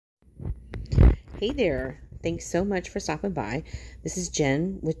Hey there, thanks so much for stopping by. This is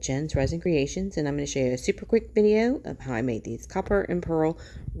Jen with Jen's Resin Creations, and I'm going to show you a super quick video of how I made these copper and pearl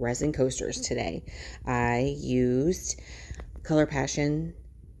resin coasters today. I used Color Passion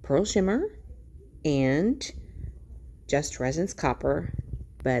Pearl Shimmer and Just Resin's Copper.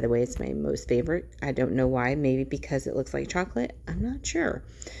 By the way, it's my most favorite. I don't know why, maybe because it looks like chocolate. I'm not sure.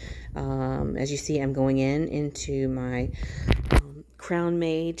 As you see, I'm going into my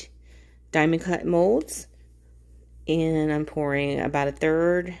Crownmade diamond cut molds, and I'm pouring about a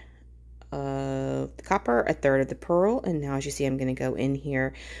third of the copper, a third of the pearl, and now as you see, I'm going to go in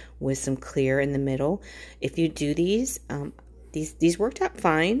here with some clear in the middle. If you do these worked out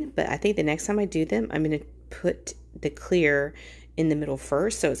fine, but I think the next time I do them, I'm going to put the clear in the middle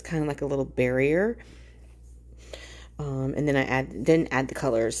first, so it's kind of like a little barrier, and then I add the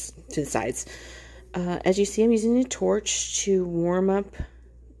colors to the sides. As you see, I'm using a torch to warm up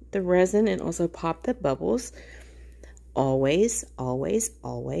the resin and also pop the bubbles. Always, always,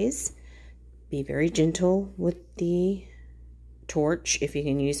 always be very gentle with the torch. If you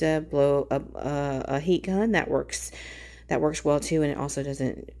can use a heat gun, that works well too, and it also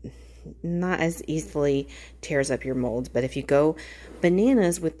not as easily tears up your molds. But if you go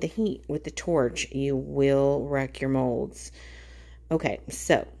bananas with the heat with the torch, you will wreck your molds. Okay,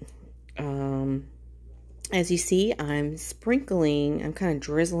 so as you see, I'm kind of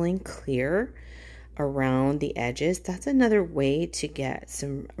drizzling clear around the edges. That's another way to get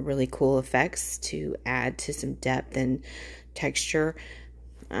some really cool effects, to add to some depth and texture.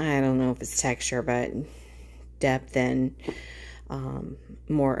 I don't know if it's texture, but depth and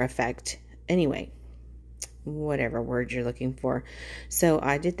more effect. Anyway, whatever word you're looking for. So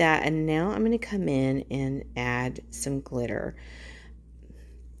I did that, and now I'm going to come in and add some glitter.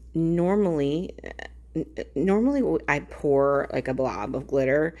 Normally I pour like a blob of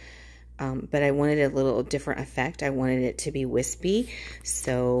glitter, but I wanted a little different effect. I wanted it to be wispy.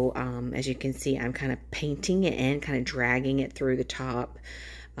 So as you can see, I'm kind of painting it in, kind of dragging it through the top,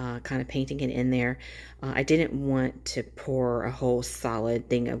 kind of painting it in there. I didn't want to pour a whole solid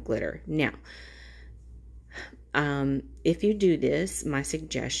thing of glitter. Now, if you do this, my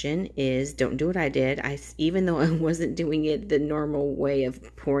suggestion is don't do what I did. Even though I wasn't doing it the normal way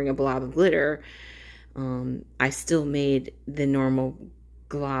of pouring a blob of glitter, I still made the normal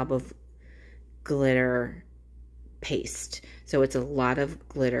glob of glitter paste. So it's a lot of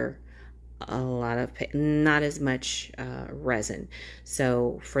glitter, a lot of not as much resin.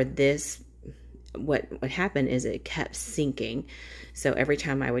 So for this, what happened is it kept sinking. So every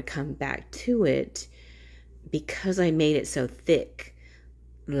time I would come back to it, because I made it so thick,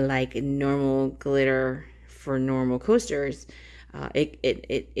 like normal glitter for normal coasters,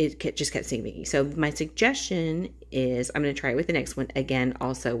 it just kept sinking. So my suggestion is, I'm going to try it with the next one again,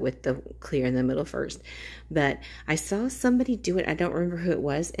 also with the clear in the middle first. But I saw somebody do it, I don't remember who it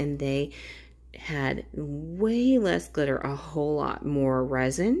was, and they had way less glitter, a whole lot more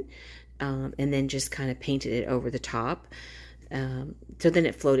resin, and then just kind of painted it over the top. So then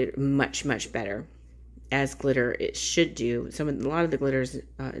it floated much, much better, as glitter it should do. A lot of the glitters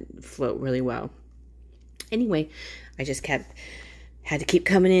float really well. Anyway, I just had to keep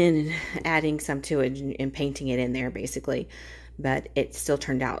coming in and adding some to it and painting it in there basically, but it still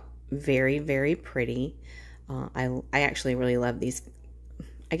turned out very, very pretty. I actually really love these.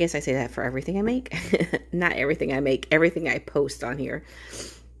 I guess I say that for everything I make. Not everything I make, everything I post on here.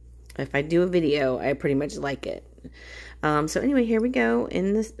 If I do a video, I pretty much like it. So anyway, here we go.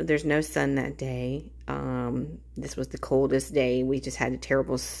 There's no sun that day. This was the coldest day. We just had a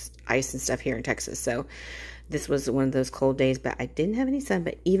terrible ice and stuff here in Texas. So this was one of those cold days, but I didn't have any sun.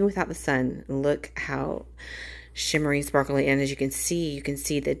 But even without the sun, look how shimmery, sparkly. And as you can see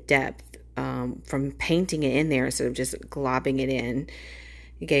the depth from painting it in there instead of just globbing it in.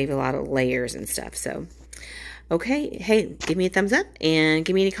 It gave a lot of layers and stuff. So, okay. Hey, give me a thumbs up and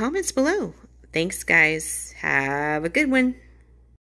give me any comments below. Thanks, guys. Have a good one.